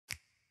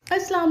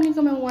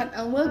Assalamualaikum everyone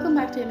and welcome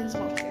back to Evan's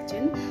Mom's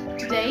Kitchen.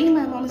 Today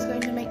my mom is going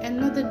to make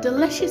another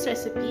delicious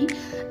recipe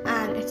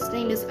and its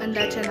name is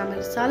anday chana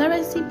masala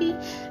recipe.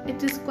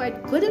 It is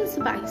quite good and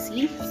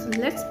spicy, so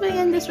let's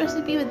begin this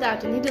recipe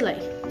without any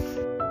delay.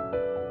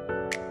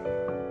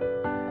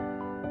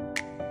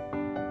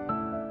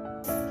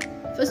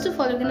 First of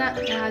all, we're gonna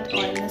add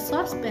oil in a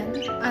saucepan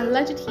and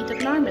let it heat up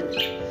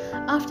normally.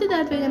 After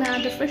that, we're gonna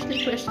add the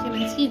freshly crushed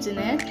cumin seeds in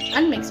it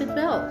and mix it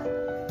well.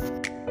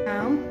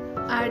 Now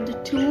add the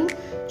 2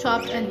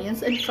 chopped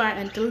onions and fry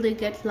until they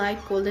get light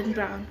golden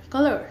brown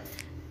color.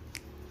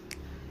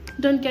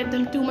 Don't get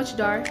them too much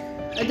dark,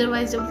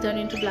 otherwise they'll turn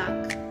into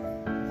black.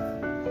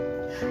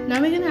 Now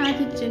we're gonna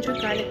add the ginger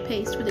garlic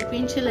paste with the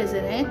green chilies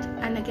in it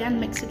and again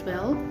mix it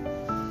well.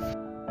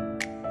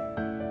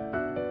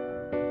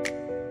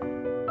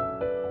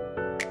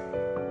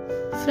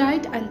 Fry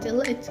it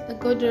until a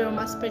good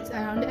aroma spreads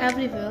around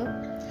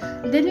everywhere.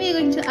 Then we are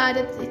going to add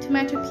a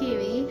tomato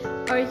puree,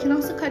 or you can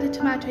also cut a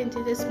tomato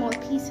into the small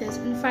pieces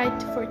and fry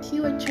it for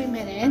 2 or 3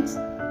 minutes.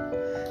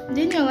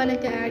 Then you're going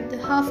to add the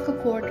half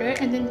cup water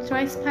and then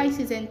dry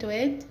spices into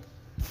it.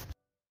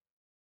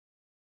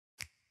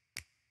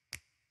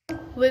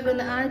 We're going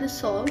to add the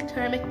salt,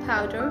 turmeric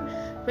powder,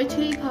 red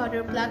chili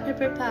powder, black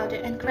pepper powder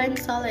and creme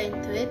masala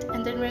into it,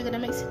 and then we're going to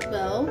mix it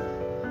well.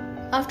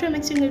 After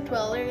mixing it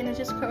well, you're going to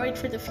just cover it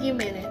for a few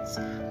minutes.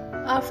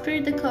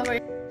 After the cover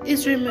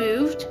is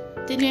removed,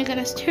 then you're going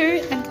to stir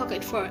and cook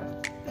it for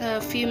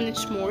a few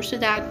minutes more so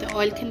that the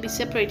oil can be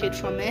separated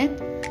from it,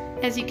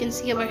 as you can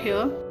see over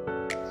here.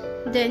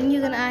 Then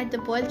you're going to add the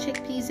boiled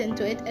chickpeas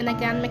into it and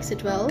again mix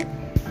it well.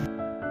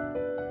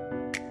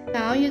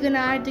 Now you're going to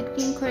add the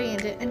green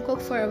coriander and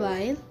cook for a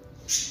while.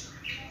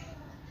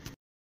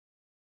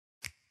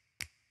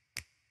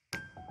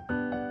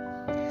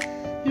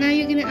 Now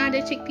you're going to add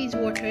the chickpeas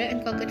water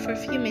and cook it for a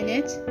few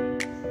minutes.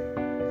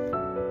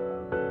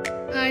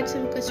 Add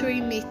some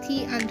kasuri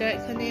methi and dry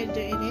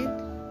coriander in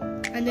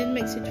it and then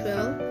mix it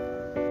well.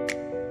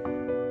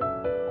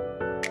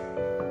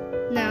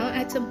 Now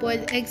add some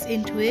boiled eggs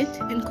into it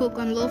and cook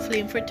on low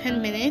flame for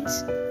 10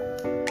 minutes.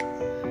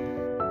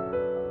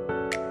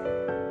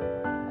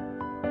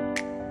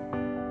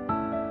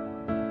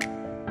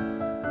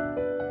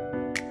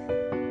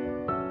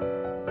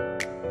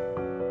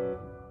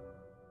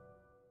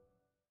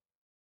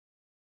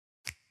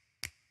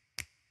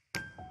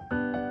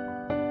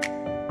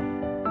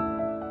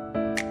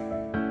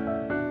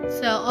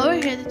 So over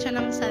here the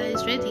chana masala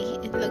is ready.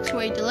 It looks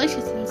very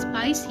delicious and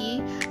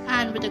spicy,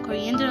 and with the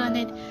coriander on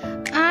it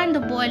and the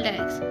boiled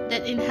eggs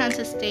that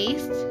enhances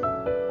taste.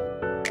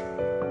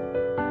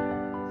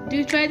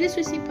 Do try this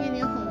recipe in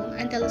your home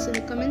and tell us in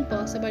the comment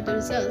box about the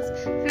results.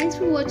 Thanks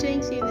for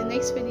watching. See you in the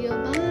next video.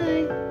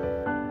 Bye.